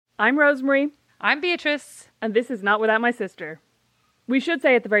I'm Rosemary. I'm Beatrice. And this is Not Without My Sister. We should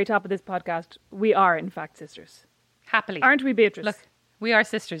say at the very top of this podcast, we are in fact sisters. Happily. Aren't we, Beatrice? Look, we are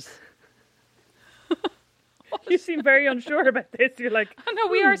sisters. You seem very unsure about this. You're like, oh, no,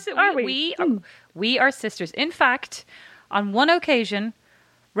 we are sisters. In fact, on one occasion,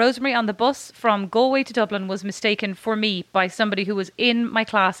 Rosemary on the bus from Galway to Dublin was mistaken for me by somebody who was in my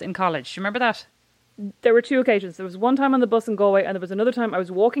class in college. Do you remember that? There were two occasions. There was one time on the bus in Galway, and there was another time I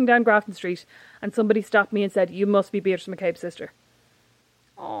was walking down Grafton Street and somebody stopped me and said, "You must be Beatrice McCabe's sister."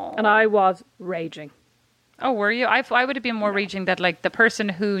 Oh. And I was raging. Oh, were you? I would have been more raging that like the person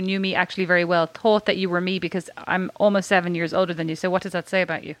who knew me actually very well thought that you were me because I'm almost 7 years older than you. So what does that say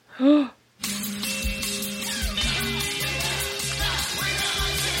about you?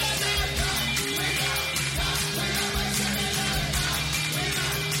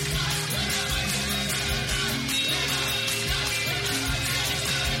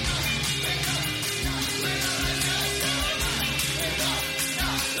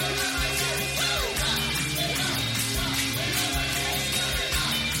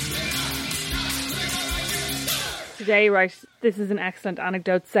 Today, right, this is an excellent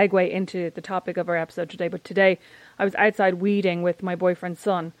anecdote segue into the topic of our episode today. But today, I was outside weeding with my boyfriend's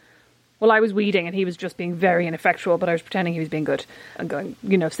son. Well, I was weeding and he was just being very ineffectual, but I was pretending he was being good and going,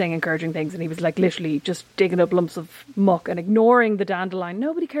 saying encouraging things. And he was like literally just digging up lumps of muck and ignoring the dandelion.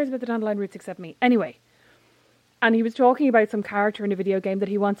 Nobody cares about the dandelion roots except me. Anyway, and he was talking about some character in a video game that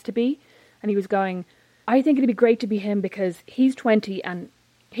he wants to be. And he was going, I think it'd be great to be him because he's 20 and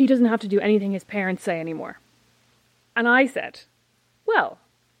he doesn't have to do anything his parents say anymore. And I said, well,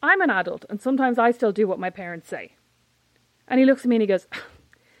 I'm an adult and sometimes I still do what my parents say. And he looks at me and he goes,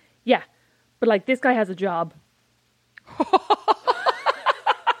 yeah, but like this guy has a job.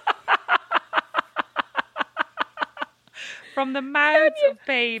 From the mouths of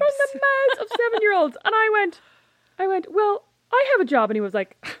babes. From the mouths of 7-year-olds. And I went, well, I have a job. And he was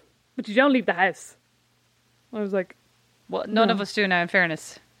like, but you don't leave the house. I was like, well, none of us do now, in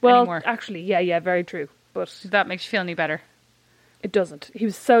fairness. Well, anymore. Actually, yeah, very true. But that makes you feel any better. It doesn't. He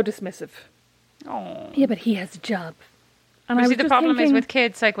was so dismissive. Oh. Yeah, but he has a job. And I see, the problem is with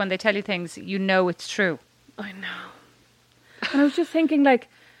kids, like when they tell you things, you know it's true. I know. And I was just thinking, like,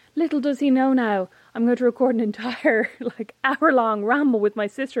 little does he know now, I'm going to record an entire, like, hour-long ramble with my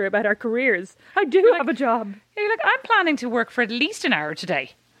sister about our careers. I do have a job. You're like, I'm planning to work for at least an hour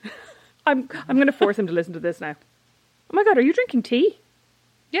today. I'm going to force him to listen to this now. Oh my God, are you drinking tea?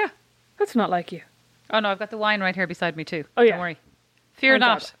 Yeah. That's not like you. Oh no, I've got the wine right here beside me too. Oh yeah. Don't worry. Fear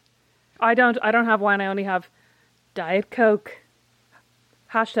not. I don't have wine, I only have Diet Coke.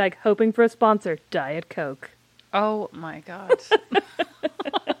 Hashtag hoping for a sponsor, Diet Coke. Oh my God.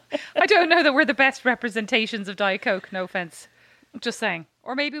 I don't know that we're the best representations of Diet Coke, no offense. I'm just saying.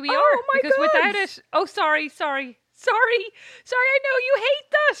 Or maybe we are. Because God. Without it... Oh, sorry. I know you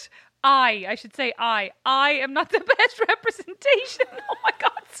hate that. I should say I am not the best representation. Oh my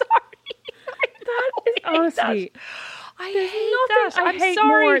God, sorry. That is honestly... I hate that. I hate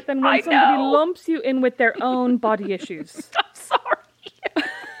more than when somebody lumps you in with their own body issues. I'm sorry.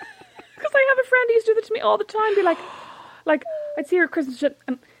 Because I have a friend who used to do that to me all the time. Be like, I'd see her at Christmas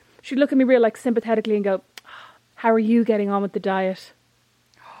and she'd look at me real like sympathetically and go, how are you getting on with the diet?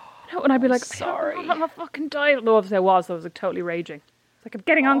 And I'd be like, sorry. I'm on a fucking diet. No, obviously I was, so I was like totally raging. It's like, I'm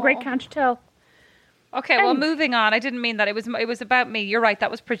getting on great, can't you tell? Okay, well, moving on. I didn't mean that. It was about me. You're right. That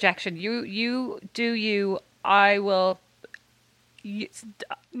was projection. You do you. I will.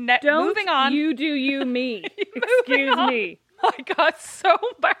 Moving on. You do you, me. Excuse me. My God, so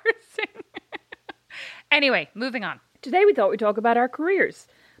embarrassing. Anyway, moving on. Today we thought we'd talk about our careers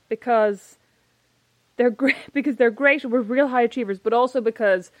because they're great. Because they're great. We're real high achievers, but also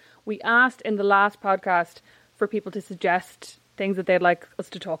because we asked in the last podcast for people to suggest things that they'd like us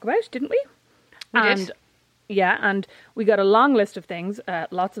to talk about, didn't we? We did. Yeah, and we got a long list of things.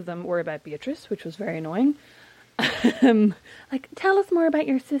 Lots of them were about Beatrice, which was very annoying. Like, tell us more about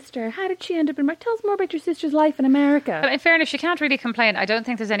your sister. How did she end up in... Tell us more about your sister's life in America. But in fairness, you can't really complain. I don't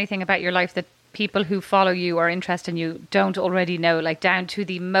think there's anything about your life that people who follow you or interest in you don't already know, like down to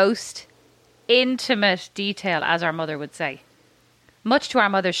the most intimate detail, as our mother would say. Much to our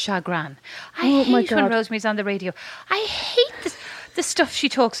mother's chagrin. I hate when Rosemary's on the radio. I hate the stuff she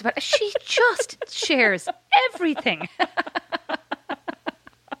talks about. She just shares everything.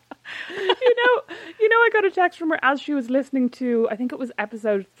 I got a text from her as she was listening to, I think it was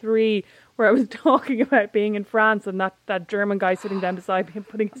episode 3, where I was talking about being in France and that German guy sitting down beside me and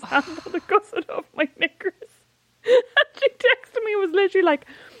putting his hand on the gusset of my knickers. And she texted me and was literally like,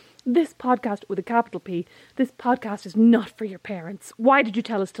 This podcast with a capital P, this podcast is not for your parents. Why did you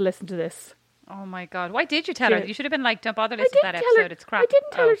tell us to listen to this? Oh my God. Why did you tell her? You should have been like, don't bother listening to that episode. It's crap. I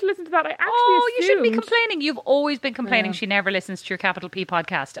didn't tell her to listen to that. I actually assumed. You shouldn't be complaining. You've always been complaining she never listens to your capital P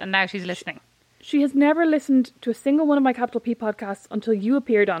podcast, and now she's listening. She has never listened to a single one of my capital P podcasts until you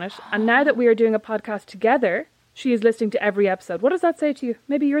appeared on it. And now that we are doing a podcast together, she is listening to every episode. What does that say to you?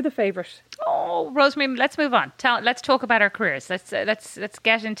 Maybe you're the favourite. Oh, Rosemary, let's move on. Let's talk about our careers. Let's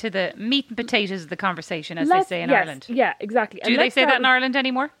get into the meat and potatoes of the conversation, as they say in Ireland. Yeah, exactly. Do they say that in Ireland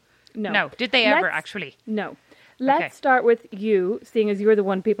anymore? No. No. Did they ever actually? No. Let's start with you, seeing as you're the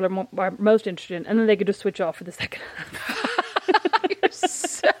one people are most interested in, and then they could just switch off for the second half. You're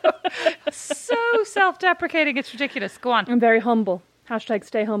so self-deprecating. It's ridiculous. Go on. I'm very humble. Hashtag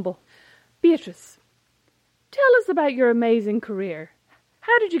stay humble. Beatrice, tell us about your amazing career.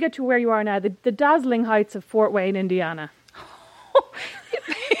 How did you get to where you are now, the dazzling heights of Fort Wayne, Indiana?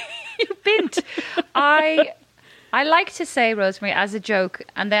 You bint. I like to say, Rosemary, as a joke,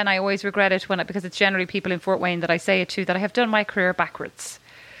 and then I always regret it because it's generally people in Fort Wayne that I say it to, that I have done my career backwards.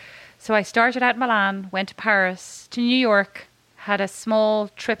 So I started out in Milan, went to Paris, to New York, had a small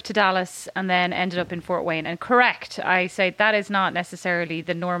trip to Dallas, and then ended up in Fort Wayne. And correct, I say that is not necessarily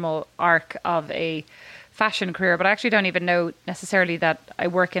the normal arc of a fashion career, but I actually don't even know necessarily that I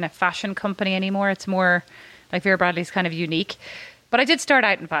work in a fashion company anymore. It's more like Vera Bradley's kind of unique. But I did start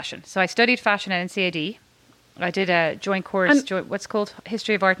out in fashion. So I studied fashion at NCAD. I did a joint course, what's called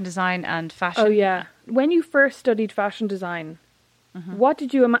History of Art and Design and Fashion. Oh, yeah. When you first studied fashion design, what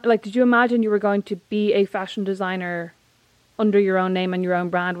did you did you imagine you were going to be a fashion designer under your own name and your own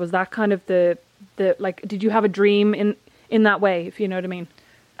brand? Was that kind of the did you have a dream in that way, if you know what I mean?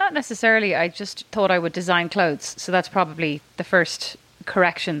 Not necessarily. I just thought I would design clothes. So that's probably the first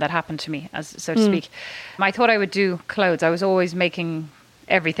correction that happened to me, so to speak. I thought I would do clothes. I was always making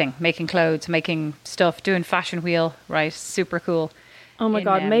everything, making clothes, making stuff, doing fashion wheel, right? Super cool. Oh my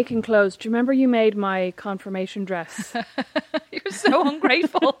God, making clothes. Do you remember you made my confirmation dress? You're so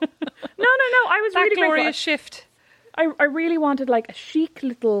ungrateful. No. I was that really glorious grateful. shift. I really wanted like a chic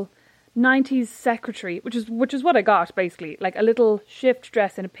little 90s secretary, which is what I got basically, like a little shift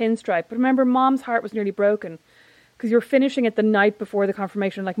dress in a pinstripe. But remember, Mom's heart was nearly broken because you were finishing it the night before the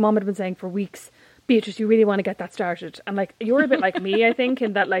confirmation. Like Mom had been saying for weeks, Beatrice, you really want to get that started. And like you're a bit like me, I think,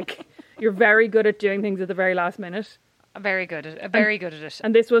 in that like you're very good at doing things at the very last minute. Very good at it.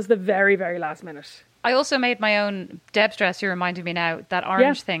 And this was the very, very last minute. I also made my own Deb's dress. You're reminding me now, that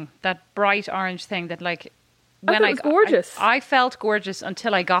orange thing, that bright orange thing that like when it was gorgeous. I felt gorgeous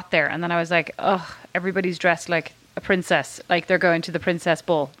until I got there, and then I was like, ugh, everybody's dressed like a princess, like they're going to the princess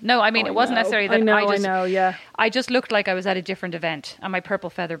ball. No, I mean, it wasn't necessarily that. I know, yeah. I just looked like I was at a different event, and my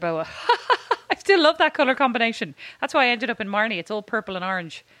purple feather boa. I still love that colour combination. That's why I ended up in Marnie. It's all purple and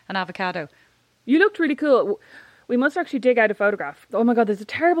orange and avocado. You looked really cool. We must actually dig out a photograph. Oh my God, there's a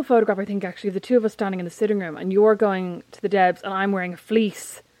terrible photograph, I think, actually, of the two of us standing in the sitting room, and you're going to the Debs, and I'm wearing a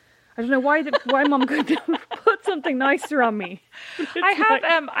fleece. I don't know why Mum couldn't put something nicer on me.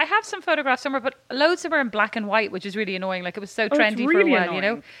 I have some photographs somewhere, but loads of them are in black and white, which is really annoying. Like it was so trendy for a while, annoying. You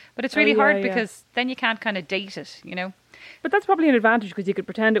know. But it's really hard because then you can't kind of date it, you know. But that's probably an advantage because you could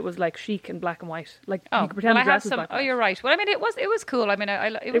pretend it was like chic and black and white. Like you could pretend the dress was black and white. Oh, you're right. Well, I mean, it was cool. I mean,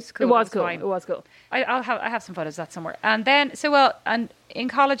 it was cool. It was cool. It was cool. I have some photos of that somewhere. And then and in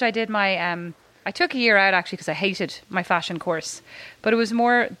college I did my I took a year out actually because I hated my fashion course, but it was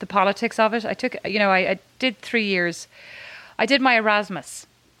more the politics of it. I took, I did 3 years. I did my Erasmus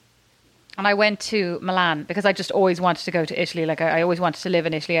and I went to Milan because I just always wanted to go to Italy. Like I always wanted to live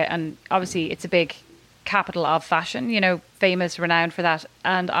in Italy, and obviously it's a big capital of fashion, you know, famous, renowned for that.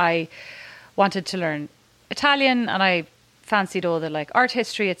 And I wanted to learn Italian, and I fancied all the like art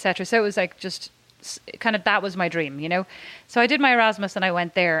history, etc. So it was like just kind of, that was my dream, you know. So I did my Erasmus and I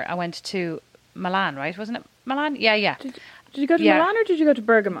went there. I went to Milan, right? Wasn't it Milan? Yeah. Did you go to Milan or did you go to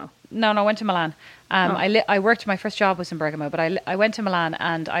Bergamo? No, I went to Milan. I worked, my first job was in Bergamo, but I went to Milan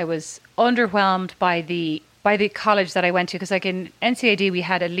and I was underwhelmed by the college that I went to, because like in NCAD we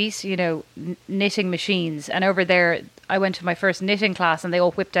had at least, you know, knitting machines, and over there I went to my first knitting class and they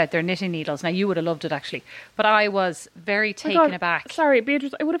all whipped out their knitting needles. Now you would have loved it actually, but I was very taken aback. Sorry,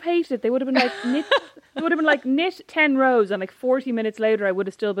 Beatrice, I would have hated it. They would have been like knit. It would have been like knit 10 rows, and like 40 minutes later I would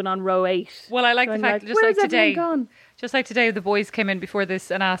have still been on row 8. Well, I like the fact that just like today, the boys came in before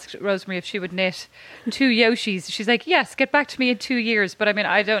this and asked Rosemary if she would knit 2 Yoshis. She's like, yes, get back to me in 2 years. But I mean,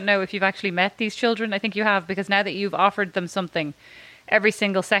 I don't know if you've actually met these children. I think you have, because now that you've offered them something, every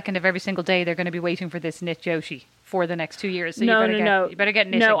single second of every single day they're going to be waiting for this knit Yoshi. for the next 2 years. So No. you better get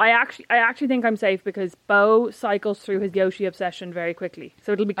knitting. No, I actually think I'm safe because Bo cycles through his Yoshi obsession very quickly.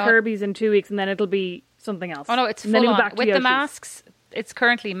 So it'll be Kirby's in 2 weeks, and then it'll be something else. Oh no, it's and then full he'll go on back to with the Yoshi's. masks. It's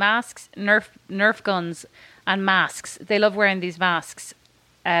currently masks, Nerf guns, and masks. They love wearing these masks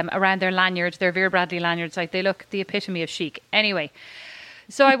around their lanyard. Their Vera Bradley lanyards. Like they look the epitome of chic. Anyway,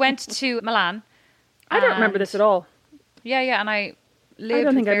 so I went to Milan. I don't remember this at all. Yeah, and I lived don't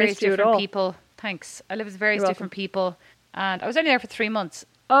with think I various missed you at different all. people. Thanks. I lived with various You're different people, and I was only there for 3 months.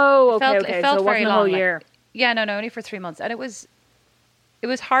 Oh, It felt okay. very So it wasn't a whole long, year. Yeah, no, only for 3 months, and it was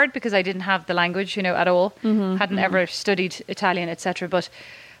hard because I didn't have the language, at all. Hadn't ever studied Italian, etc. But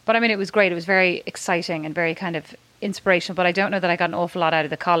I mean, it was great. It was very exciting and very kind of inspirational. But I don't know that I got an awful lot out of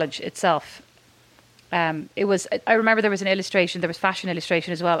the college itself. It was. I remember there was an illustration. There was fashion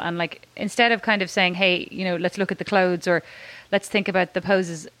illustration as well. And like instead of kind of saying, "Hey, let's look at the clothes" or "Let's think about the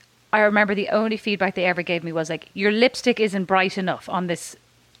poses," I remember the only feedback they ever gave me was like, "Your lipstick isn't bright enough on this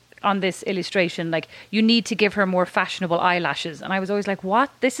illustration. Like you need to give her more fashionable eyelashes." And I was always like, "What?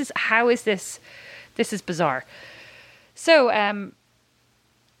 How is this? This is bizarre." So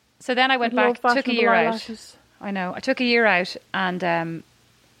so then I went back, took a year out. I know. I took a year out and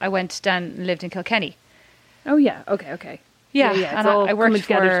I went down and lived in Kilkenny. Oh yeah. Okay. Yeah. It's And all I worked coming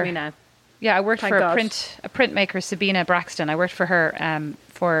together for to me now. Yeah, I worked Thank for God. a printmaker, Sabina Braxton. I worked for her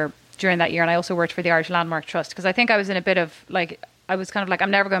for during that year, and I also worked for the Irish Landmark Trust because I think I was in a bit of like I was kind of like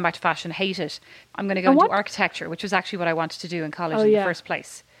I'm never going back to fashion, hate it. I'm going to go And into what- architecture, which was actually what I wanted to do in college Oh, in yeah. the first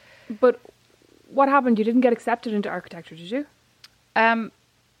place. But what happened? You didn't get accepted into architecture, did you?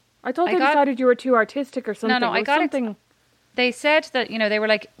 I thought I they got- decided you were too artistic or something. No, There I was got it. something. They said that they were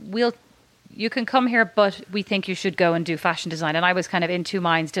like, you can come here, but we think you should go and do fashion design. And I was kind of in two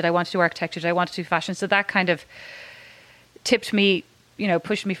minds. Did I want to do architecture? Did I want to do fashion? So that kind of tipped me,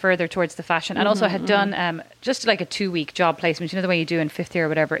 pushed me further towards the fashion. And also I had done just like a 2-week job placement, the way you do in fifth year or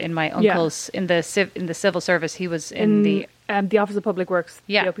whatever, in my uncle's, in the civil service. He was in the Office of Public Works,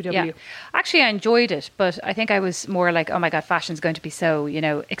 the OPW. Yeah. Actually, I enjoyed it, but I think I was more like, oh my God, fashion's going to be so,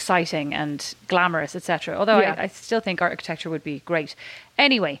 exciting and glamorous, etc. Although Yeah. I still think architecture would be great.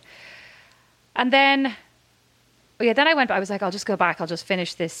 Anyway, and then, then I went, I was like, I'll just go back, I'll just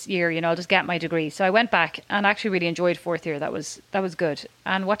finish this year, I'll just get my degree. So I went back and actually really enjoyed fourth year. That was good.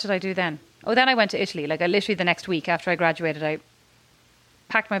 And what did I do then? Oh, then I went to Italy. Like I literally the next week after I graduated, I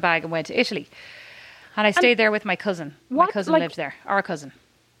packed my bag and went to Italy. And I stayed there with my cousin. My cousin lived there. Our cousin.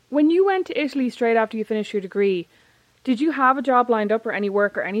 When you went to Italy straight after you finished your degree, did you have a job lined up or any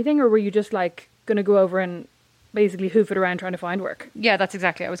work or anything? Or were you just like going to go over and basically hoof it around trying to find work? Yeah, that's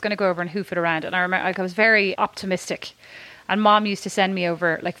exactly. I was going to go over and hoof it around. And I remember I was very optimistic. And Mom used to send me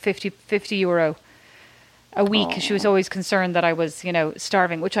over like 50 euro a week. She was always concerned that I was,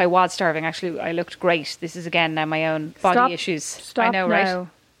 starving, which I was starving. Actually, I looked great. This is again now my own body issues. Stop I know, right? now.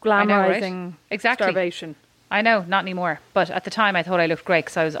 I know, right? Glamorizing Exactly. starvation. I know, not anymore. But at the time, I thought I looked great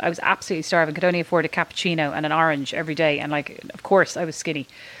because I was absolutely starving. Could only afford a cappuccino and an orange every day, and like, of course, I was skinny.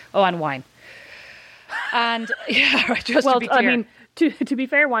 Oh, and wine. And yeah, just to be clear. I mean, to be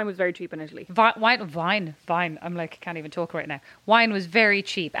fair, wine was very cheap in Italy. Wine. I'm like, can't even talk right now. Wine was very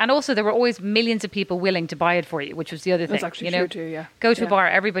cheap, and also there were always millions of people willing to buy it for you, which was the other thing. That's actually true too. Yeah. Go to a bar,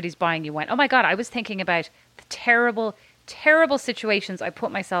 everybody's buying you wine. Oh my God, I was thinking about the terrible situations I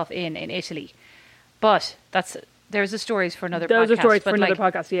put myself in Italy. But there's the stories for another podcast. Those are stories for another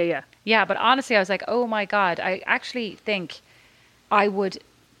like, podcast, yeah. Yeah, but honestly, I was like, oh my God, I actually think I would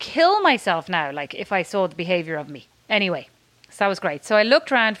kill myself now, like if I saw the behaviour of me. Anyway, so that was great. So I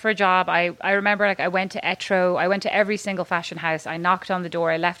looked around for a job. I remember like I went to Etro. I went to every single fashion house. I knocked on the door.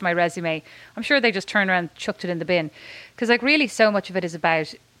 I left my resume. I'm sure they just turned around and chucked it in the bin. Because like really so much of it is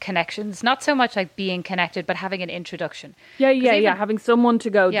about connections. Not so much like being connected, but having an introduction. Yeah. Having someone to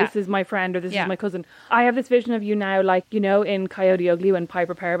go, Yeah. this is my friend or this Yeah. is my cousin. I have this vision of you now, like, in Coyote Ugly when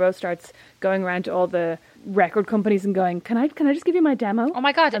Piper Perabo starts going around to all the record companies and going, can I just give you my demo? Oh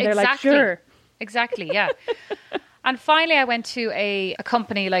my God, and they're exactly. like, sure. Exactly, yeah. And finally I went to a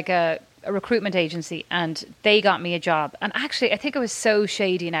company, like a recruitment agency, and they got me a job. And actually, I think it was so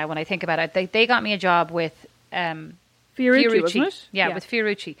shady now when I think about it. They got me a job with Fiorucci, wasn't it? Yeah, with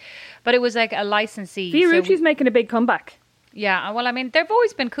Fiorucci. But it was like a licensee. Fiorucci's making a big comeback. Yeah, well, I mean, they've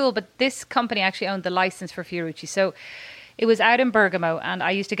always been cool, but this company actually owned the license for Fiorucci. So it was out in Bergamo, and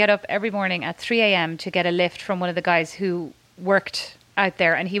I used to get up every morning at 3 a.m. to get a lift from one of the guys who worked out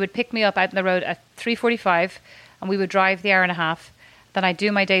there, and he would pick me up out on the road at 3:45, and we would drive the hour and a half. Then I'd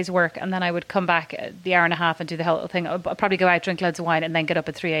do my day's work, and then I would come back the hour and a half and do the whole thing. I'd probably go out, drink loads of wine, and then get up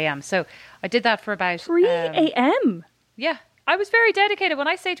at 3 a.m. So I did that for about 3 a.m.? Yeah, I was very dedicated. When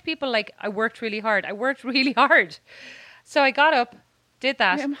I say to people, like, I worked really hard. So I got up, did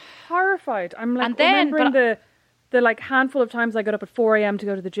that. I'm horrified. I'm like And then, remembering the like handful of times I got up at 4 a.m. to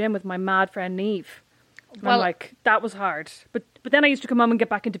go to the gym with my mad friend Neve. Well, I'm like, that was hard. But then I used to come home and get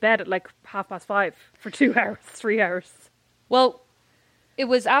back into bed at like 5:30 for 2 hours, 3 hours. Well, it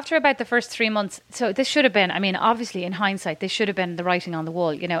was after about the first 3 months. So this should have been, I mean, obviously in hindsight, this should have been the writing on the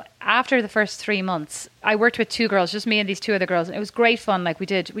wall. You know, after the first 3 months, I worked with 2 girls, just me and these 2 other girls. And it was great fun. Like we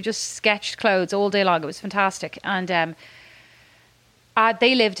just sketched clothes all day long. It was fantastic. And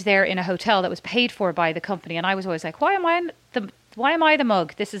they lived there in a hotel that was paid for by the company. And I was always like, why am I the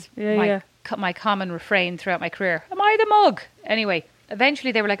mug? This is my common refrain throughout my career. Am I the mug? Anyway,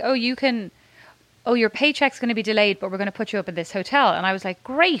 eventually they were like, your paycheck's going to be delayed, but we're going to put you up in this hotel. And I was like,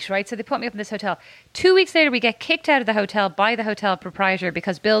 great, right? So they put me up in this hotel. 2 weeks later, we get kicked out of the hotel by the hotel proprietor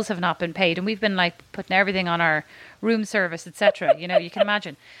because bills have not been paid. And we've been like putting everything on our room service, etc. You know, you can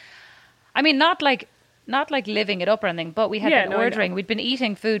imagine. I mean, not like living it up or anything, but we had been ordering. We'd been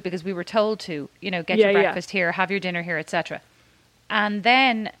eating food because we were told to, you know, get your breakfast here, have your dinner here, etc. And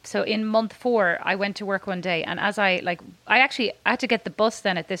then, so in month 4, I went to work one day, and as I had to get the bus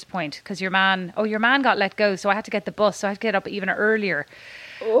then at this point because your man got let go, so I had to get the bus, so I had to get up even earlier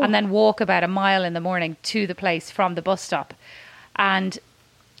and then walk about a mile in the morning to the place from the bus stop. And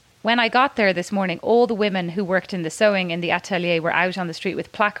when I got there this morning, all the women who worked in the sewing in the atelier were out on the street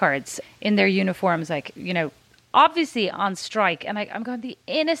with placards in their uniforms, like, you know, obviously on strike. And I'm going, the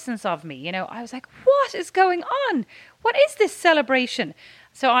innocence of me, you know, I was like, what is going on? What is this celebration?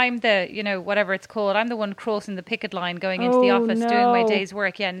 So I'm the, you know, whatever it's called, I'm the one crossing the picket line, going into the office, doing my day's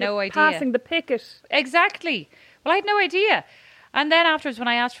work. Yeah, no idea. Passing the picket. Exactly. Well, I had no idea. And then afterwards, when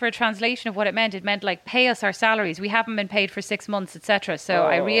I asked for a translation of what it meant like pay us our salaries. We haven't been paid for 6 months, etc. So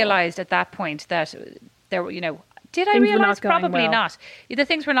I realised at that point that there were, you know, did I realise? Probably not. The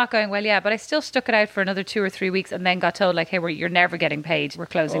things were not going well, yeah, but I still stuck it out for another 2 or 3 weeks and then got told, like, hey, you're never getting paid. We're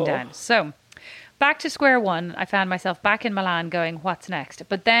closing down. So back to square one. I found myself back in Milan going, what's next?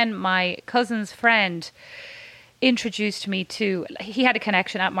 But then my cousin's friend introduced me to, he had a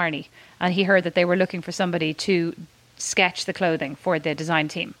connection at Marnie and he heard that they were looking for somebody to sketch the clothing for the design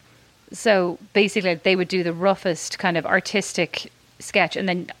team. So basically they would do the roughest kind of artistic sketch and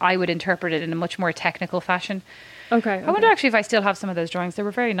then I would interpret it in a much more technical fashion. Okay. I wonder actually if I still have some of those drawings. They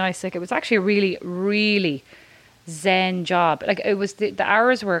were very nice. Like it was actually a really, really zen job. Like it was, the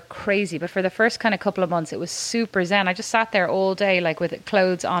hours were crazy, but for the first kind of couple of months it was super zen. I just sat there all day like with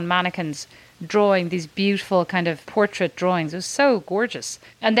clothes on mannequins drawing these beautiful kind of portrait drawings. It was so gorgeous.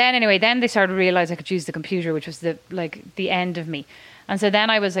 And then anyway, then they started to realize I could use the computer, which was the end of me. And so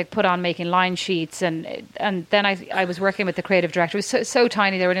then I was like put on making line sheets and then I was working with the creative director. It was so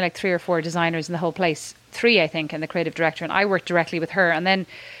tiny. There were only like 3 or 4 designers in the whole place. 3, I think, and the creative director. And I worked directly with her. And then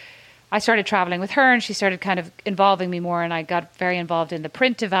I started traveling with her and she started kind of involving me more and I got very involved in the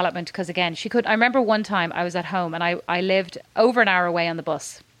print development because again, I remember one time I was at home and I lived over an hour away on the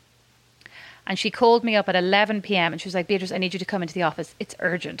bus and she called me up at 11 p.m. and she was like, Beatrice, I need you to come into the office. It's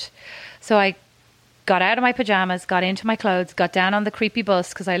urgent. So I got out of my pajamas, got into my clothes, got down on the creepy bus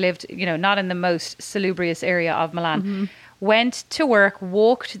because I lived, you know, not in the most salubrious area of Milan. Went to work,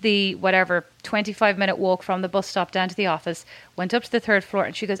 walked the 25-minute walk from the bus stop down to the office, went up to the 3rd floor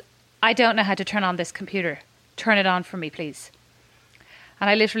and she goes, I don't know how to turn on this computer. Turn it on for me, please. And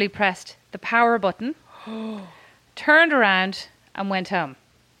I literally pressed the power button, turned around and went home.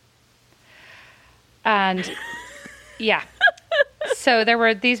 And yeah. So there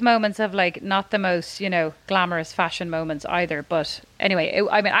were these moments of like not the most, you know, glamorous fashion moments either. But anyway,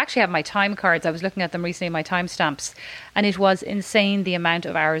 I actually have my time cards. I was looking at them recently, my timestamps, and it was insane the amount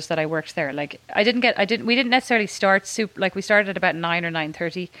of hours that I worked there. Like we didn't necessarily start we started at about 9 or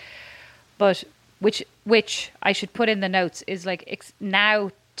 9:30. But which I should put in the notes is like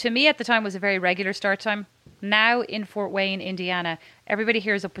now to me at the time was a very regular start time. Now in Fort Wayne, Indiana, everybody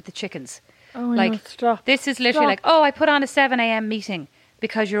here is up with the chickens. Oh, like, no, stop. This is literally like, oh, I put on a 7 a.m. meeting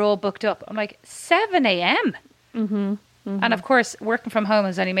because you're all booked up. I'm like, 7 a.m.? Mm-hmm. And of course, working from home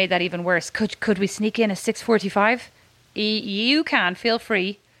has only made that even worse. Could we sneak in a 6:45? You can, feel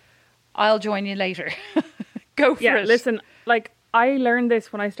free. I'll join you later. Go for it. Listen, like, I learned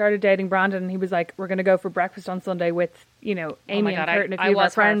this when I started dating Brandon and he was like, we're going to go for breakfast on Sunday with, you know, Amy and Kurt and a few of our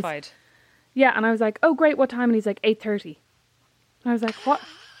friends. Horrified. Yeah, and I was like, oh, great, what time? And he's like, 8:30. And I was like, what?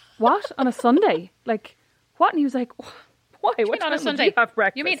 What? On a Sunday? Like, what? And he was like, why? What time on a Sunday? You have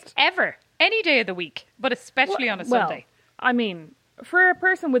breakfast? You mean ever? Any day of the week, but especially on a Sunday. Well, I mean, for a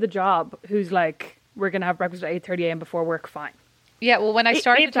person with a job who's like, we're going to have breakfast at 8:30 a.m. before work, fine. Yeah, well, when I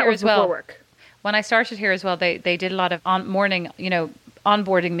started here as well. Work. When I started here as well, they did a lot of morning,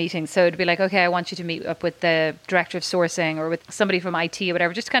 onboarding meetings. So it'd be like, okay, I want you to meet up with the director of sourcing or with somebody from IT or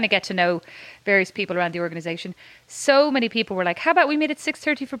whatever, just to kind of get to know various people around the organization. So many people were like, how about we meet at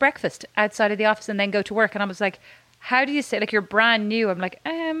 6:30 for breakfast outside of the office and then go to work? And I was like, how do you say, like, you're brand new? I'm like,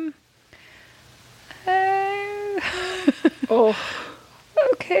 Oh,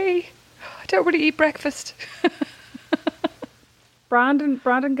 okay. I don't really eat breakfast. Brandon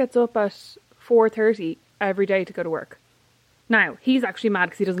gets up at 4:30 every day to go to work. Now, he's actually mad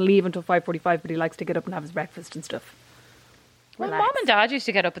because he doesn't leave until 5:45, but he likes to get up and have his breakfast and stuff. Well, Mom and Dad used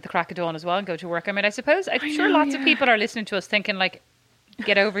to get up at the crack of dawn as well and go to work. I mean, I'm sure lots of people are listening to us thinking, like,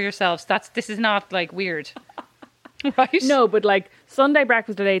 get over yourselves. This is not, like, weird. Right? No, but, like, Sunday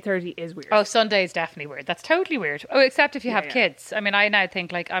breakfast at 8:30 is weird. Oh, Sunday is definitely weird. That's totally weird. Oh, except if you have kids. I mean, I now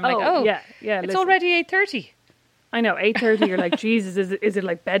think, like, it's listen. already 8:30. I know, 8:30, you're like, Jesus, is it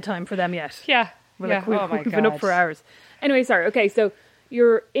like bedtime for them yet? Yeah. We've been up for hours. Anyway, sorry. Okay, so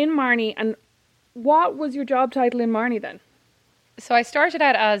you're in Marnie, and what was your job title in Marnie then? So I started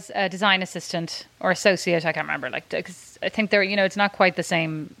out as a design assistant or associate. I can't remember. Like, 'cause I think it's not quite the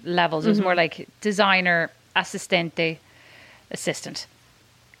same levels. It was more like designer, assistente, assistant.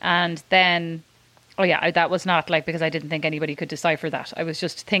 And then, that was not like, because I didn't think anybody could decipher that. I was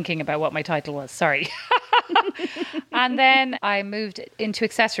just thinking about what my title was. Sorry. And then I moved into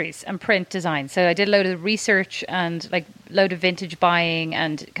accessories and print design. So I did a load of research and like load of vintage buying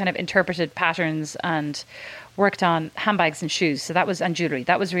and kind of interpreted patterns and worked on handbags and shoes. So and jewelry.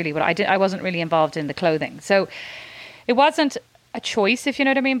 That was really what I did. I wasn't really involved in the clothing. So it wasn't a choice, if you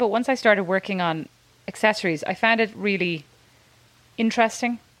know what I mean. But once I started working on accessories, I found it really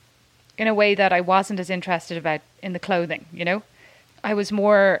interesting in a way that I wasn't as interested about in the clothing, I was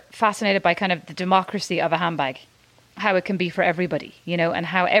more fascinated by kind of the democracy of a handbag, how it can be for everybody, and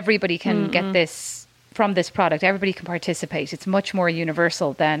how everybody can get this from this product. Everybody can participate. It's much more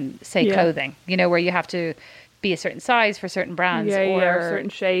universal than, say, clothing, where you have to be a certain size for certain brands or a certain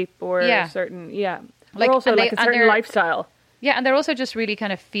shape or certain, like, or also like a certain lifestyle. Yeah, and they're also just really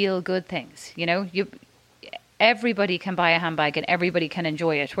kind of feel-good things, everybody can buy a handbag and everybody can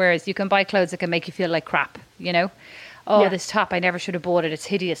enjoy it, whereas you can buy clothes that can make you feel like crap, this top, I never should have bought it. It's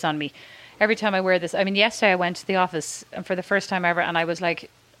hideous on me. Every time I wear this, I mean, yesterday I went to the office and for the first time ever, and I was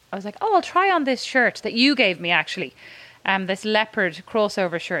like, oh, I'll try on this shirt that you gave me, actually. This leopard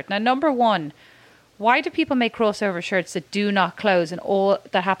crossover shirt. Now, number one, why do people make crossover shirts that do not close and all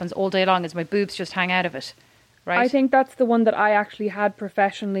that happens all day long is my boobs just hang out of it, right? I think that's the one that I actually had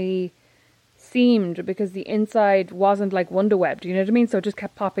professionally seamed because the inside wasn't like Wonderweb. Do you know what I mean? So it just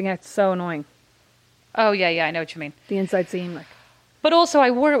kept popping out. So annoying. Oh, yeah, I know what you mean. The inside seam, like. But also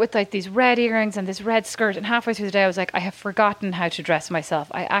I wore it with like these red earrings and this red skirt, and halfway through the day I was like, I have forgotten how to dress myself.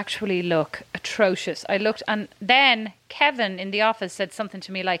 I actually look atrocious. And then Kevin in the office said something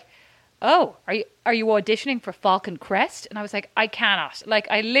to me like, oh, are you auditioning for Falcon Crest? And I was like, I cannot. Like,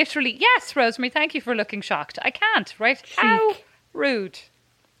 I literally, yes, Rosemary, thank you for looking shocked. I can't, right? Chic. How rude.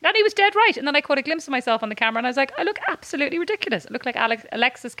 And he was dead right. And then I caught a glimpse of myself on the camera and I was like, I look absolutely ridiculous. I look like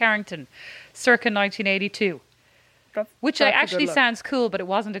Alexis Carrington, circa 1982. Which actually sounds cool, but it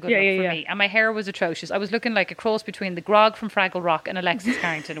wasn't a good look for me. And my hair was atrocious. I was looking like a cross between the Grog from Fraggle Rock and Alexis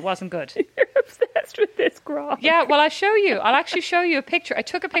Carrington. It wasn't good. You're obsessed with this Grog. Yeah, well, I'll show you. I'll actually show you a picture. I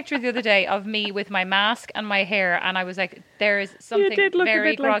took a picture the other day of me with my mask and my hair, and I was like, there is something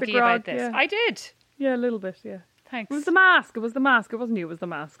very groggy about this. Yeah. I did. Yeah, a little bit, yeah. Thanks. It was the mask. It wasn't you, it was the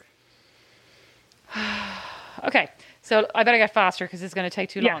mask. Okay, so I better get faster because it's going to take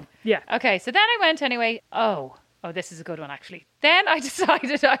too long. Yeah. Okay, so then I went anyway. Oh, this is a good one, actually. Then I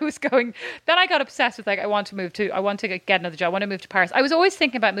decided then I got obsessed with, like, I want to get another job. I want to move to Paris. I was always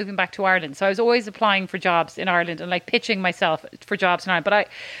thinking about moving back to Ireland. So I was always applying for jobs in Ireland and like pitching myself for jobs in Ireland.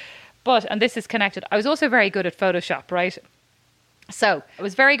 But and this is connected, I was also very good at Photoshop, right? So I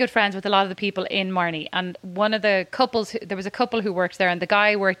was very good friends with a lot of the people in Marnie, and one of the couples, there was a couple who worked there, and the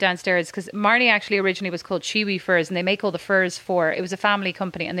guy worked downstairs because Marnie actually originally was called Chiwi Furs, and they make all the furs it was a family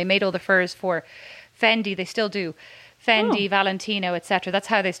company, and they made all the furs for Fendi. They still do. Fendi, Valentino, etc. That's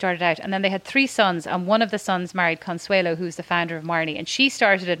how they started out. And then they had 3 sons, and one of the sons married Consuelo, who's the founder of Marnie. And she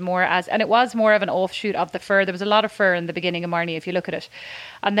started it and it was more of an offshoot of the fur. There was a lot of fur in the beginning of Marnie, if you look at it.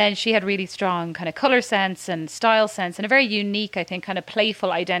 And then she had really strong kind of colour sense and style sense and a very unique, I think, kind of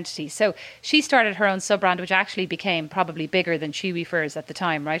playful identity. So she started her own sub-brand, which actually became probably bigger than Chiwi Furs at the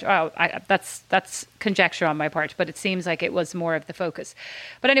time, right? Oh, that's conjecture on my part, but it seems like it was more of the focus.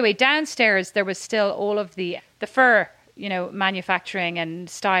 But anyway, downstairs there was still all of the fur, manufacturing and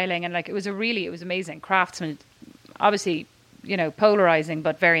styling, and like it was amazing. Craftsmen, obviously polarizing,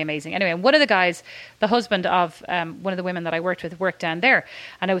 but very amazing. Anyway, one of the guys, the husband of one of the women that I worked with, worked down there,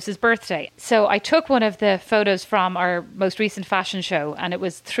 and it was his birthday. So I took one of the photos from our most recent fashion show, and it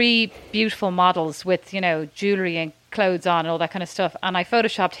was 3 beautiful models with, jewelry and clothes on and all that kind of stuff. And I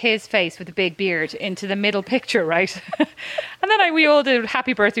photoshopped his face with a big beard into the middle picture, right? And then we all did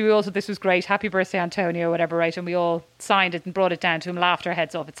happy birthday. We all said this was great. Happy birthday, Antonio, whatever, right? And we all signed it and brought it down to him, laughed our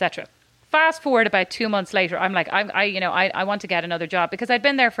heads off, etc. Fast forward about 2 months later, I'm like, I want to get another job, because I'd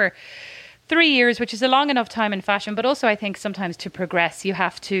been there for 3 years, which is a long enough time in fashion. But also I think sometimes to progress, you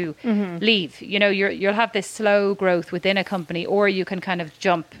have to leave. You'll have this slow growth within a company, or you can kind of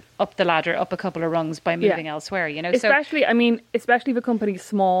jump up the ladder, up a couple of rungs by moving elsewhere, Especially if a company's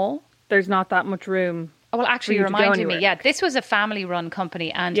small, there's not that much room. Oh, well, actually, you reminded me, this was a family-run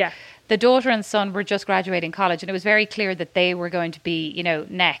company, and the daughter and son were just graduating college, and it was very clear that they were going to be,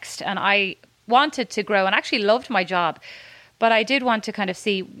 next. And I wanted to grow and actually loved my job, but I did want to kind of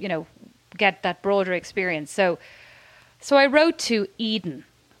see, get that broader experience. So I wrote to Eden,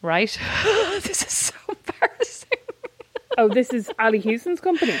 right? This is so embarrassing. Oh, this is Ali Houston's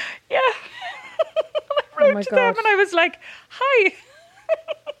company? Yeah. I wrote to them and I was like, hi.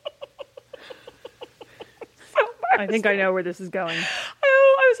 I think I know where this is going.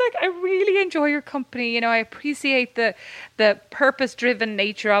 I was like, I really enjoy your company. I appreciate the purpose-driven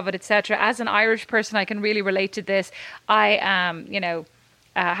nature of it, etc. As an Irish person, I can really relate to this. I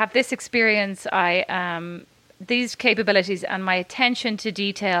have this experience. I these capabilities, and my attention to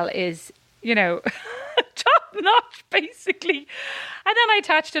detail is, top notch, basically. And then I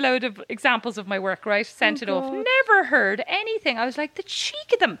attached a load of examples of my work, right? Sent it off. Never heard anything. I was like, the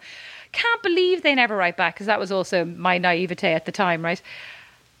cheek of them. Can't believe they never write back, because that was also my naivete at the time, right?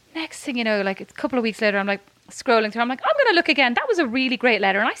 Next thing you know, like a couple of weeks later, I'm like scrolling through. I'm like, I'm going to look again. That was a really great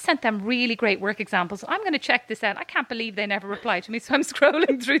letter. And I sent them really great work examples. I'm going to check this out. I can't believe they never replied to me. So I'm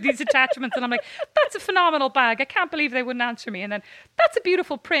scrolling through these attachments and I'm like, that's a phenomenal bag. I can't believe they wouldn't answer me. And then that's a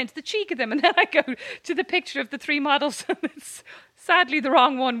beautiful print, the cheek of them. And then I go to the picture of the 3 models, and it's sadly the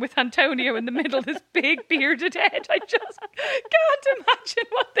wrong one with Antonio in the middle, this big bearded head. I just can't imagine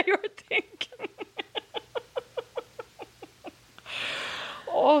what they were thinking.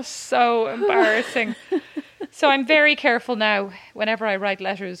 Oh, so embarrassing. So I'm very careful now whenever I write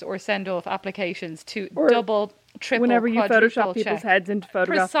letters or send off applications to double, triple, whenever you Photoshop people's check. Heads into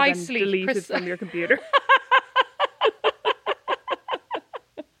photographs and then delete it from your computer.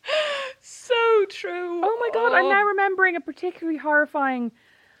 So true. Oh my God, I'm now remembering a particularly horrifying...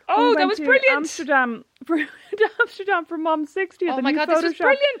 Oh, that was brilliant. Amsterdam for Mom's 60th. Oh my God, this was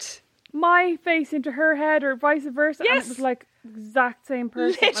brilliant. My face into her head or vice versa. Yes. And it was like exact same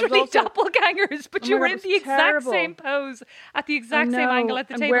person. Literally doppelgangers, but you were in the exact terrible. Same pose at the exact same angle at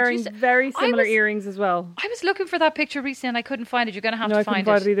the table. And wearing very similar earrings as well. I was looking for that picture recently and I couldn't find it. You're going to have to find it.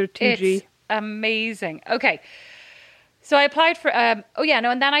 No, I couldn't find it either. 2G. It's amazing. Okay. So I applied for, and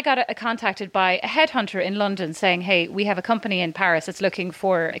then I got contacted by a headhunter in London saying, hey, we have a company in Paris that's looking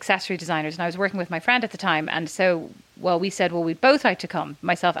for accessory designers. And I was working with my friend at the time. And so, we said, we'd both like to come,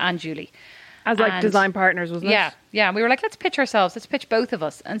 myself and Julie. As design partners, wasn't it? Yeah. And we were like, let's pitch ourselves. Let's pitch both of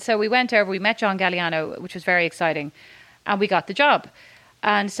us. And so we went over, we met John Galliano, which was very exciting. And we got the job.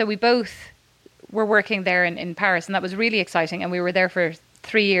 And so we both were working there in Paris. And that was really exciting. And we were there for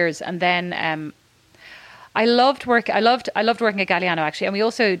 3 years. And then... I loved working at Galliano, actually. And we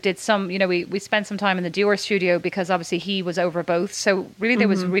also did some, we spent some time in the Dior studio because obviously he was over both. So really there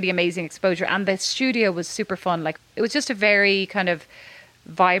was really amazing exposure. And the studio was super fun. Like, it was just a very kind of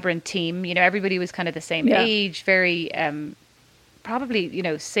vibrant team. Everybody was kind of the same age, very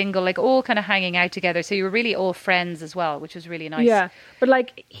probably, single, like all kind of hanging out together. So you were really all friends as well, which was really nice. Yeah. But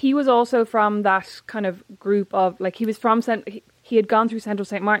like, he was also from that kind of group of, like, he was from, he had gone through Central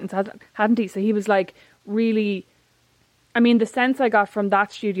St. Martin's, hadn't he? So he was like, really, I mean, the sense I got from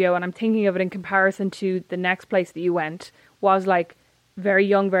that studio, and I'm thinking of it in comparison to the next place that you went, was like very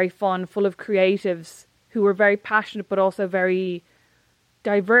young, very fun, full of creatives who were very passionate but also very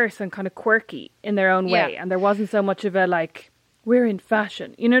diverse and kind of quirky in their own way. And there wasn't so much of a like, we're in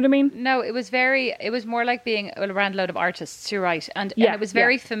fashion, you know what I mean? No, it was more like being around a load of artists, you're right. And it was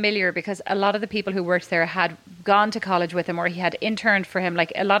very familiar because a lot of the people who worked there had gone to college with him, or he had interned for him.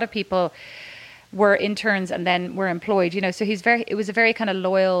 Like, a lot of people were interns and then were employed, so it was a very kind of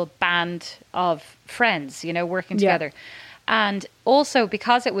loyal band of friends, working together. And also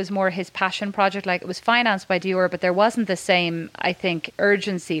because it was more his passion project, like, it was financed by Dior, but there wasn't the same, I think,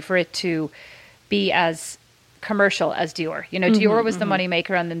 urgency for it to be as commercial as Dior. Dior was the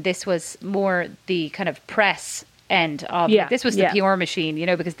moneymaker, and then this was more the kind of press end of this was the PR machine, you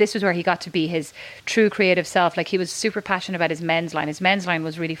know, because this was where he got to be his true creative self. Like he was super passionate about his men's line. His men's line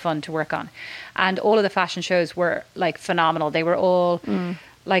was really fun to work on, and all of the fashion shows were like phenomenal. They were all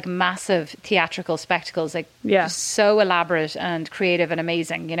like massive theatrical spectacles, like so elaborate and creative and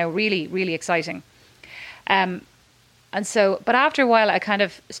amazing, you know, really, really exciting. And so, but after a while, I kind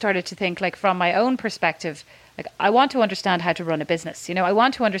of started to think, like, from my own perspective, like, I want to understand how to run a business. You know, I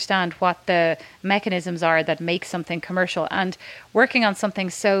want to understand what the mechanisms are that make something commercial. And working on something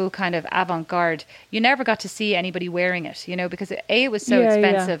so kind of avant-garde, you never got to see anybody wearing it, you know, because A, it was so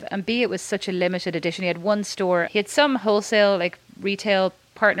expensive, and B, it was such a limited edition. He had one store. He had some wholesale, like, retail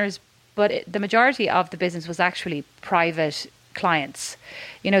partners, but the majority of the business was actually private clients.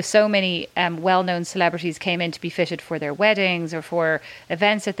 You know, so many well-known celebrities came in to be fitted for their weddings or for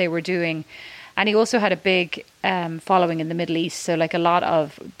events that they were doing. And he also had a big following in the Middle East. So like a lot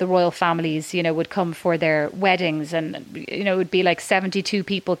of the royal families, you know, would come for their weddings, and, you know, it would be like 72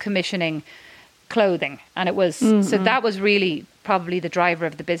 people commissioning clothing. And it was, so that was really probably the driver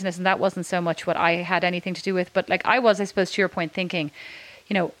of the business. And that wasn't so much what I had anything to do with. But like I was, I suppose, to your point, thinking,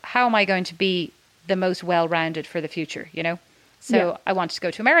 you know, how am I going to be the most well-rounded for the future, you know? So I wanted to go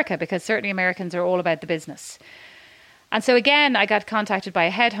to America, because certainly Americans are all about the business. And so again, I got contacted by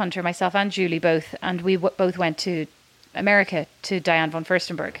a headhunter, myself and Julie both, and we both went to America, to Diane von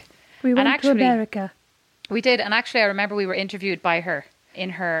Furstenberg. We went to America. We did. And actually, I remember we were interviewed by her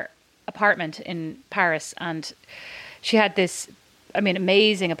in her apartment in Paris. And she had this, I mean,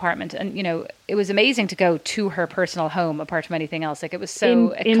 amazing apartment. And, you know, it was amazing to go to her personal home, apart from anything else. Like, it was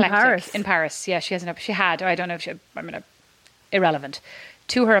so eclectic. In Paris? In Paris, yeah. She had, or I don't know if she, I mean, irrelevant,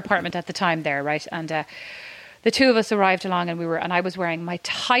 to her apartment at the time there, right? And the two of us arrived along, and I was wearing my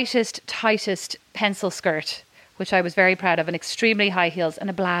tightest pencil skirt, which I was very proud of, and extremely high heels, and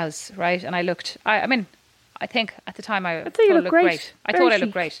a blouse, right? And I looked, I mean, I think at the time I thought I looked great. I thought I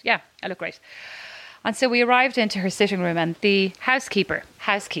looked great. Yeah, I looked great. And so we arrived into her sitting room, and the housekeeper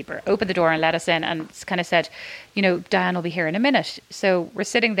opened the door and let us in, and kind of said, you know, Diane will be here in a minute. So we're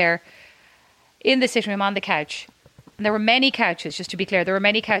sitting there in the sitting room on the couch. And there were many couches, just to be clear. There were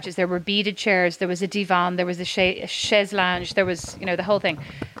many couches. There were beaded chairs. There was a divan. There was a chaise lounge. There was, you know, the whole thing.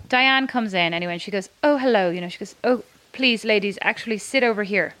 Diane comes in anyway, and she goes, oh, hello. You know, she goes, oh, please, ladies, actually sit over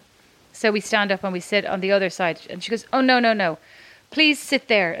here. So we stand up and we sit on the other side. And she goes, oh, no. Please sit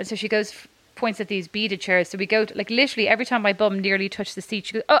there. And so she goes, points at these beaded chairs. So we go to, like, literally every time my bum nearly touched the seat,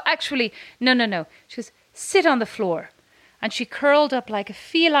 she goes, oh, actually, no. She goes, sit on the floor. And she curled up like a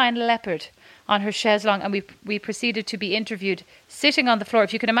feline leopard on her chaise longue, and we proceeded to be interviewed sitting on the floor.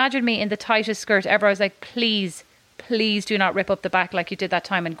 If you can imagine me in the tightest skirt ever, I was like, please do not rip up the back like you did that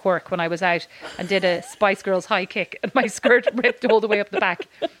time in Cork when I was out and did a Spice Girls high kick, and my skirt ripped all the way up the back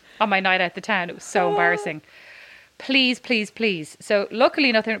on my night out the town. It was so embarrassing. Please. So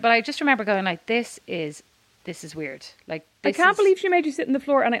luckily nothing, but I just remember going like, this is weird. Like, I can't believe she made you sit on the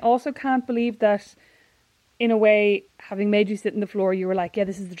floor, and I also can't believe that, in a way, having made you sit on the floor, you were like, yeah,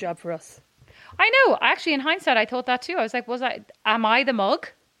 this is the job for us. I know. Actually, in hindsight, I thought that too. I was like, am I the mug?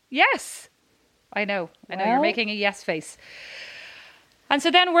 Yes. I know. You're making a yes face. And so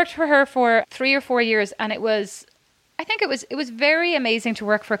then worked for her for 3 or 4 years. And it was very amazing to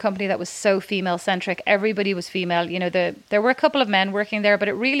work for a company that was so female centric. Everybody was female. You know, there were a couple of men working there, but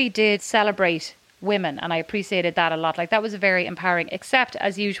it really did celebrate women, and I appreciated that a lot. Like, that was very empowering, except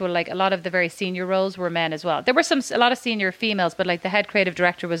as usual, like, a lot of the very senior roles were men as well. There were a lot of senior females, but like the head creative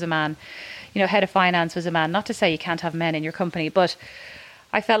director was a man, you know, head of finance was a man. Not to say you can't have men in your company, but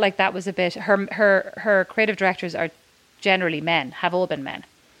I felt like that was a bit, her creative directors are generally men, have all been men.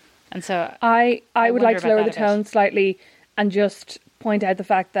 And so I would like to lower the tone slightly and just point out the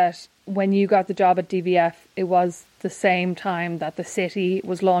fact that when you got the job at DVF, it was the same time that The City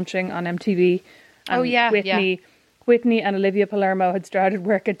was launching on MTV. And Whitney and Olivia Palermo had started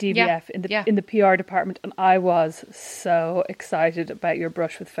work at DVF in the PR department, and I was so excited about your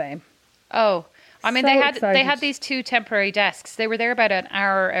brush with fame. Oh, I mean, they had these 2 temporary desks. They were there about an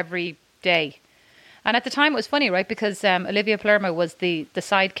hour every day, and at the time it was funny, right? Because Olivia Palermo was the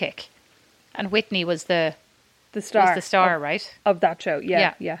sidekick, and Whitney was the star, right, of that show.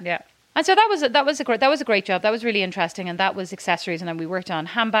 Yeah. And so that was a great job. That was really interesting, and that was accessories. And then we worked on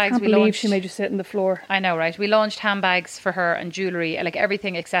handbags. Can't believe she made you sit on the floor. I know, right? We launched handbags for her and jewelry, like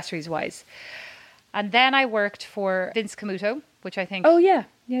everything accessories wise. And then I worked for Vince Camuto, which I think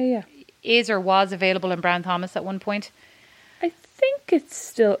is or was available in Brown Thomas at one point. I think it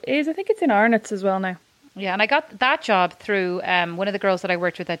still is. I think it's in Arnott's as well now. Yeah, and I got that job through one of the girls that I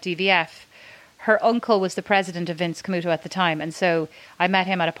worked with at DVF. her uncle was the president of Vince Camuto at the time. And so I met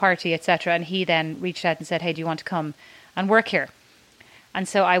him at a party, etc. And he then reached out and said, hey, do you want to come and work here? And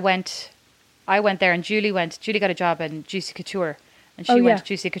so I went there, and Julie got a job in Juicy Couture, and she went to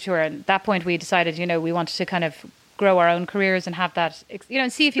Juicy Couture. And at that point we decided, we wanted to kind of grow our own careers and have that,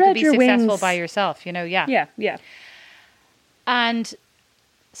 and see if you could be successful by yourself, Yeah. And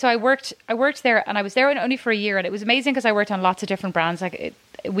so I worked there, and I was there only for a year, and it was amazing because I worked on lots of different brands.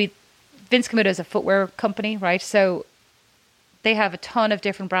 Vince Camuto is a footwear company, right? So they have a ton of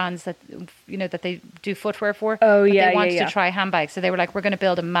different brands that that they do footwear for. Oh yeah, they wanted to try handbags, so they were like, "We're going to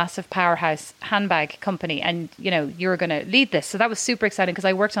build a massive powerhouse handbag company, and you're going to lead this." So that was super exciting because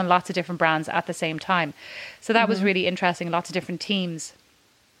I worked on lots of different brands at the same time. So that was really interesting. Lots of different teams,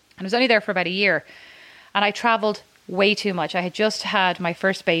 and I was only there for about a year, and I travelled way too much. I had just had my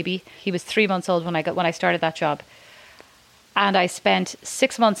first baby. He was 3 months old when I started that job, and I spent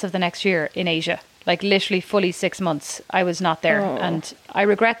 6 months of the next year in Asia. Like literally fully 6 months I was not there. And I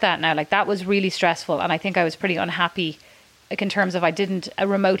regret that now. Like that was really stressful, and I think I was pretty unhappy, like in terms of I didn't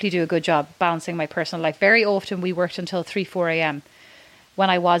remotely do a good job balancing my personal life. Very often we worked until 3-4 a.m. when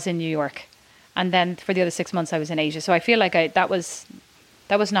I was in New York, and then for the other 6 months I was in Asia. So I feel like that was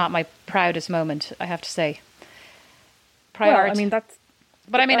not my proudest moment, I have to say. Well, I mean that's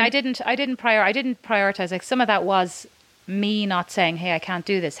but I mean I didn't prioritize. Like some of that was me not saying, hey, I can't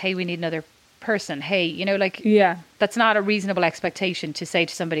do this, hey, we need another person, hey, that's not a reasonable expectation to say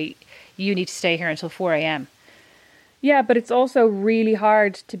to somebody, you need to stay here until 4 a.m. Yeah, but it's also really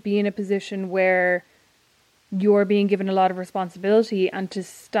hard to be in a position where you're being given a lot of responsibility and to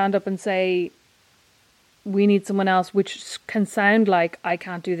stand up and say, we need someone else, which can sound like I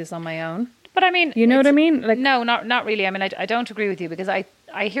can't do this on my own. But I mean, you know what I mean? Like, no, not really. I mean, I don't agree with you, because I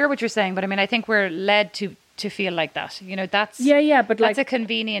hear what you're saying, but I mean, I think we're led to feel like that. That's but that's a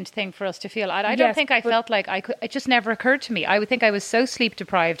convenient thing for us to feel. I don't think I felt like I could. It just never occurred to me. I would think I was so sleep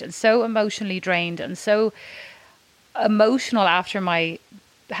deprived and so emotionally drained and so emotional after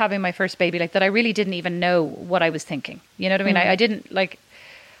having my first baby, like that I really didn't even know what I was thinking. You know what I mean? I didn't like.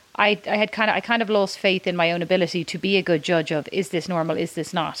 I kind of lost faith in my own ability to be a good judge of, is this normal, is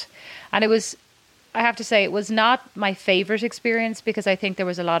this not? And it was, I have to say, it was not my favorite experience, because I think there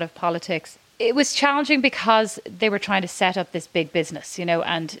was a lot of politics. It was challenging because they were trying to set up this big business,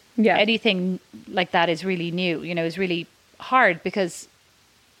 and anything like that is really new, is really hard, because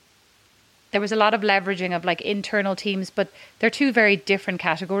there was a lot of leveraging of like internal teams, but they're two very different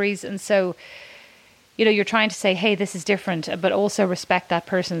categories. And so, you're trying to say, hey, this is different, but also respect that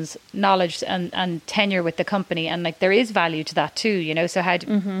person's knowledge and tenure with the company. And like, there is value to that too, so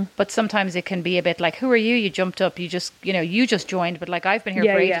but sometimes it can be a bit like, who are you? You jumped up, you just joined, but like, I've been here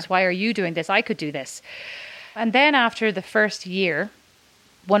for ages. Why are you doing this? I could do this. And then after the first year,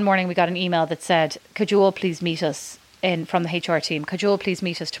 one morning we got an email that said, could you all please meet us from the HR team? Could you all please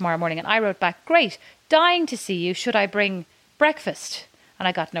meet us tomorrow morning? And I wrote back, great, dying to see you. Should I bring breakfast? And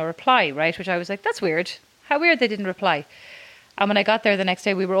I got no reply, right? Which I was like, that's weird. How weird they didn't reply. And when I got there the next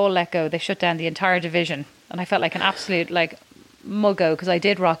day, we were all let go. They shut down the entire division. And I felt like an absolute muggo, because I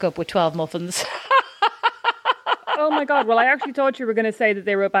did rock up with 12 muffins. Oh my God. Well, I actually thought you were going to say that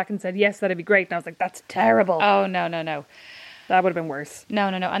they wrote back and said, yes, that'd be great. And I was like, that's terrible. Oh, no. That would have been worse. No.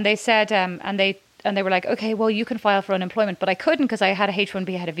 And they said, and they were like, okay, well, you can file for unemployment. But I couldn't, because I had a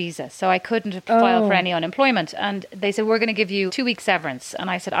H-1B, I had a visa. So I couldn't file for any unemployment. And they said, we're going to give you 2 weeks severance. And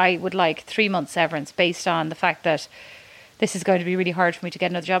I said, I would like 3 months severance, based on the fact that this is going to be really hard for me to get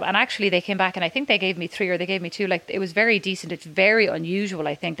another job. And actually they came back, and I think they gave me 3 or they gave me 2. Like, it was very decent. It's very unusual,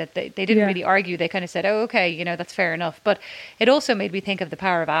 I think, that they didn't really argue. They kind of said, oh, okay, that's fair enough. But it also made me think of the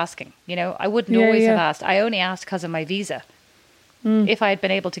power of asking. I wouldn't always have asked. I only asked because of my visa. If I had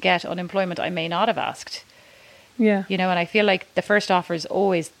been able to get unemployment, I may not have asked. Yeah. And I feel like the first offer is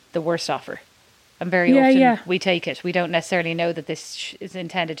always the worst offer. And very often we take it. We don't necessarily know that this is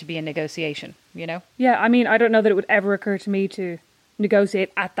intended to be a negotiation, Yeah, I mean, I don't know that it would ever occur to me to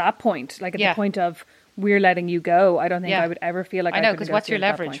negotiate at that point. Like at the point of, we're letting you go. I don't think I would ever feel like I know, because what's your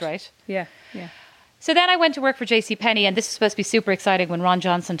leverage, right? Yeah. So then I went to work for JCPenney, and this was supposed to be super exciting when Ron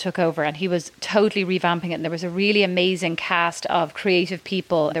Johnson took over, and he was totally revamping it. And there was a really amazing cast of creative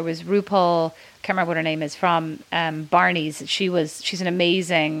people. There was RuPaul, can't remember what her name is, from Barney's. She has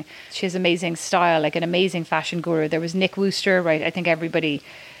amazing style, like an amazing fashion guru. There was Nick Wooster, right? I think everybody,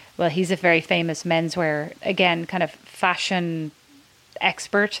 well, he's a very famous menswear, again, kind of fashion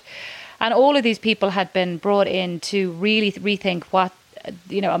expert. And all of these people had been brought in to really rethink what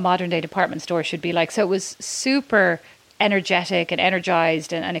a modern day department store should be like. So it was super energetic and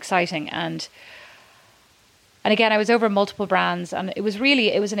energized and exciting. And And again, I was over multiple brands, and it was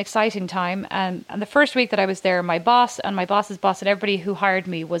an exciting time. And the first week that I was there, my boss and my boss's boss and everybody who hired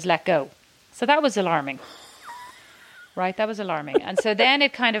me was let go. So that was alarming. Right, that was alarming. And so then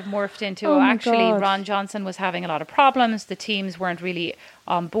it kind of morphed into, Ron Johnson was having a lot of problems. The teams weren't really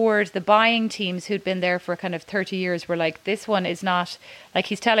on board. The buying teams who'd been there for kind of 30 years were like, this one is not, like,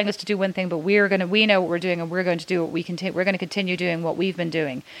 he's telling us to do one thing, but we know what we're doing, and we're going to do what we're going to continue doing what we've been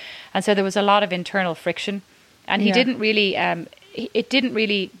doing. And so there was a lot of internal friction. And he didn't really, it didn't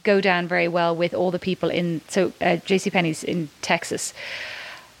really go down very well with all the people JCPenney's in Texas.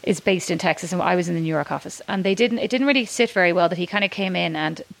 Is based in Texas, and I was in the New York office, and it didn't really sit very well that he kind of came in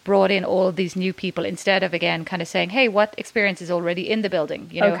and brought in all of these new people instead of, again, kind of saying, hey, what experience is already in the building?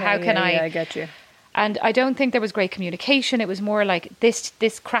 You know, how can I get you. And I don't think there was great communication. It was more like this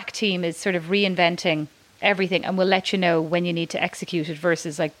crack team is sort of reinventing everything, and we'll let you know when you need to execute it,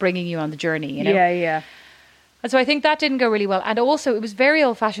 versus like bringing you on the journey, you know? Yeah. And so I think that didn't go really well. And also it was very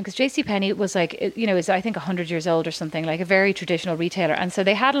old fashioned, because JCPenney was like, you know, is I think 100 years old or something, like a very traditional retailer. And so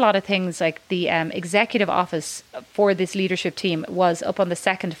they had a lot of things, like the executive office for this leadership team was up on the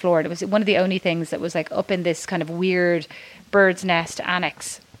second floor. And it was one of the only things that was like up in this kind of weird bird's nest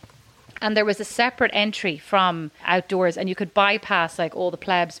annex. And there was a separate entry from outdoors, and you could bypass like all the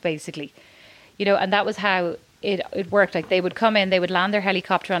plebs basically, you know, and that was how it worked. Like they would come in, they would land their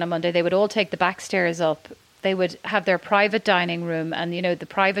helicopter on a Monday, they would all take the back stairs up. They would have their private dining room and, you know, the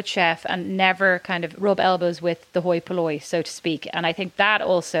private chef, and never kind of rub elbows with the hoi polloi, so to speak. And I think that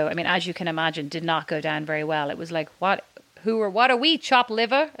also, I mean, as you can imagine, did not go down very well. It was like, what are we, chopped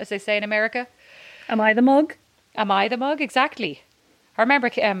liver, as they say in America? Am I the mug? Am I the mug? Exactly. I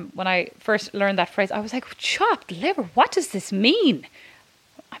remember when I first learned that phrase, I was like, chopped liver, what does this mean?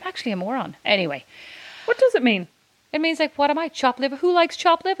 I'm actually a moron. Anyway. What does it mean? It means like, what am I, chopped liver? Who likes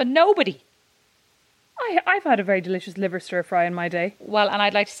chopped liver? Nobody. I've had a very delicious liver stir fry in my day. Well, and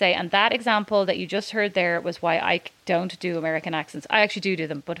I'd like to say, and that example that you just heard there was why I don't do American accents. I actually do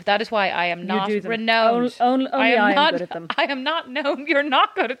them, but that is why I am not renowned. Only I am good at them. I am not known. You're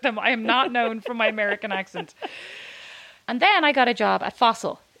not good at them. I am not known for my American accent. And then I got a job at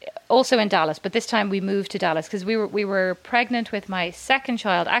Fossil, also in Dallas, but this time we moved to Dallas because we were pregnant with my second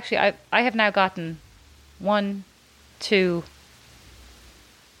child. Actually, I have now gotten 1, 2,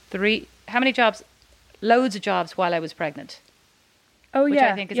 3. How many jobs? Loads of jobs while I was pregnant. Oh, which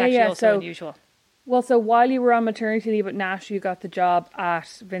I think is actually also unusual. Well, so while you were on maternity leave at Nash, you got the job at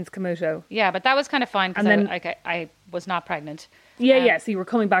Vince Camuto. Yeah, but that was kind of fine because I was not pregnant. Yeah. So you were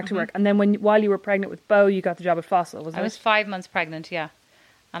coming back to work, and then while you were pregnant with Beau, you got the job at Fossil, wasn't it? I was 5 months pregnant, yeah.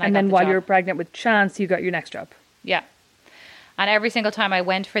 And then while you were pregnant with Chance, you got your next job. Yeah. And every single time I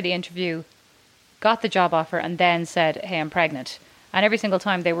went for the interview, got the job offer, and then said, hey, I'm pregnant. And every single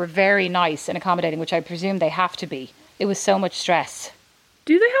time they were very nice and accommodating, which I presume they have to be. It was so much stress.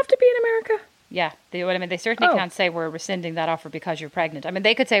 Do they have to be in America? Yeah. They certainly can't say we're rescinding that offer because you're pregnant. I mean,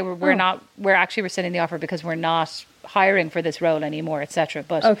 they could say we're actually rescinding the offer because we're not hiring for this role anymore, etc.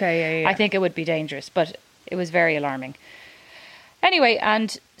 But I think it would be dangerous. But it was very alarming. Anyway,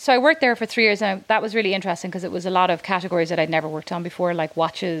 and so I worked there for 3 years, and that was really interesting because it was a lot of categories that I'd never worked on before, like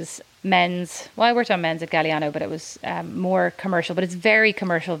watches, men's. Well, I worked on men's at Galliano, but it was more commercial. But it's very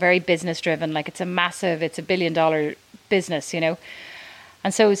commercial, very business driven. Like it's a $1 billion business, you know.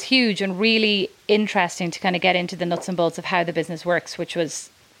 And so it was huge and really interesting to kind of get into the nuts and bolts of how the business works, which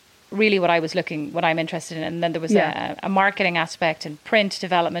was really what I'm interested in. And then there was a marketing aspect and print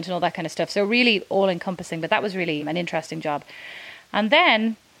development and all that kind of stuff. So really all encompassing, but that was really an interesting job. And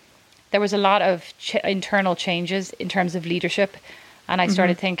then there was a lot of internal changes in terms of leadership. And I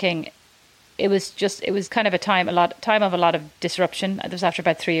started thinking it was kind of a time of a lot of disruption. It was after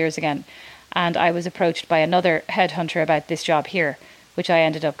about 3 years again. And I was approached by another headhunter about this job here, which I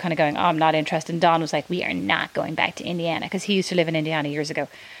ended up kind of going, I'm not interested. And Don was like, we are not going back to Indiana, because he used to live in Indiana years ago.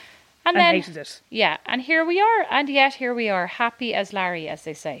 And then hated it. Yeah. And here we are. And yet here we are, happy as Larry, as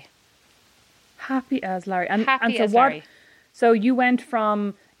they say. Happy as Larry. And so Larry. So you went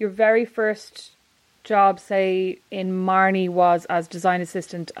from your very first job, say, in Marnie was as design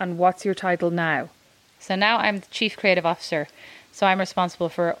assistant, and what's your title now? So now I'm the Chief Creative Officer. So I'm responsible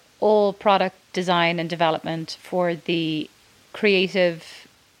for all product design and development for the creative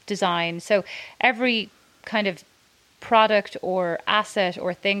design. So every kind of product or asset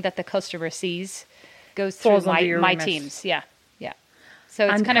or thing that the customer sees goes through my teams. Yeah. So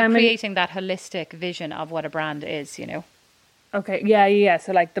it's kind of creating that holistic vision of what a brand is, you know. Okay, yeah.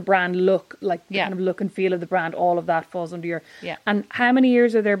 So like the brand look, like the kind of look and feel of the brand, all of that falls under your... Yeah. And how many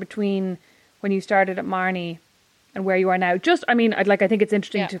years are there between when you started at Marnie and where you are now? Just, I mean, I think it's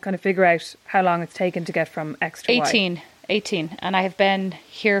interesting Yeah. to kind of figure out how long it's taken to get from X to Y. 18. And I have been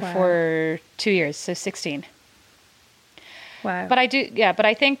here for 2 years, so 16. Wow. But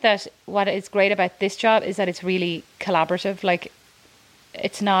I think that what is great about this job is that it's really collaborative. Like,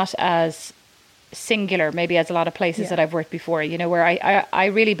 it's not as singular, maybe as a lot of places that I've worked before, you know, where I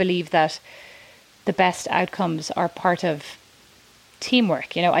really believe that the best outcomes are part of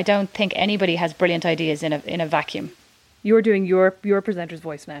teamwork. You know, I don't think anybody has brilliant ideas in a vacuum. You're doing your presenter's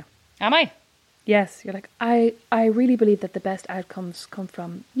voice now. Am I? Yes, you're like, I really believe that the best outcomes come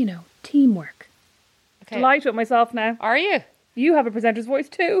from, you know, teamwork. Okay. Delighted with myself now. Are you? You have a presenter's voice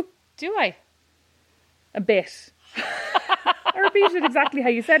too. Do I? A bit. I repeated exactly how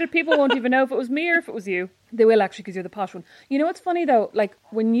you said it. People won't even know if it was me or if it was you. They will actually, because you're the posh one. You know what's funny though? Like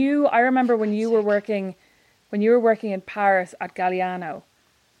I remember when you were working in Paris at Galliano,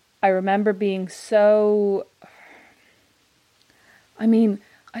 I remember being so, I mean,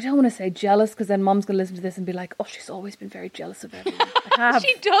 I don't want to say jealous, because then Mom's going to listen to this and be like, oh, she's always been very jealous of everyone. I have.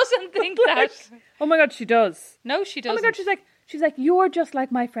 She doesn't think that. Oh my God, she does. No, she doesn't. Oh my God, she's like, you're just like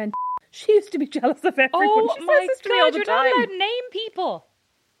my friend. She used to be jealous of everyone. Oh She my says this to me all God, the you're time. not allowed to name people.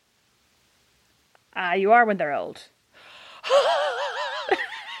 You are when they're old.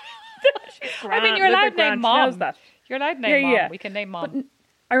 I mean, you're allowed to name Mom. Mom. Knows that. You're allowed to name Mom. We can name Mom. But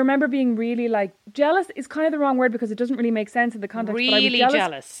I remember being really like, jealous is kind of the wrong word because it doesn't really make sense in the context. Really but I was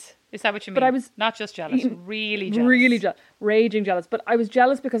jealous. Is that what you mean? But I was not just jealous, really jealous. Really jealous. Raging jealous. But I was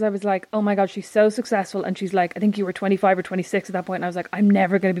jealous because I was like, oh my God, she's so successful. And she's like, I think you were 25 or 26 at that point. And I was like, I'm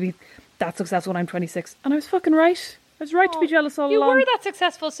never going to be that successful when I'm 26. And I was fucking right. I was right to be jealous all along. You were that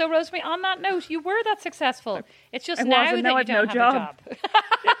successful. So, Rosemary, on that note, you were that successful. It's just now that you I've don't have a job.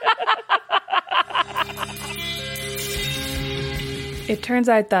 It turns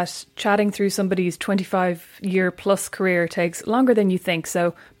out that chatting through somebody's 25-year plus career takes longer than you think.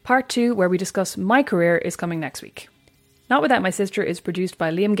 So part 2, where we discuss my career, is coming next week. Not Without My Sister is produced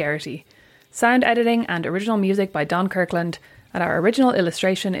by Liam Geraghty. Sound editing and original music by Don Kirkland. And our original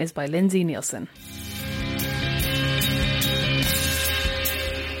illustration is by Lindsay Nielsen.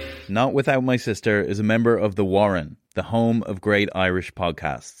 Not Without My Sister is a member of The Warren, the home of great Irish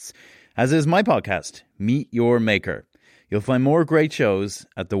podcasts. As is my podcast, Meet Your Maker. You'll find more great shows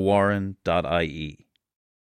at thewarren.ie.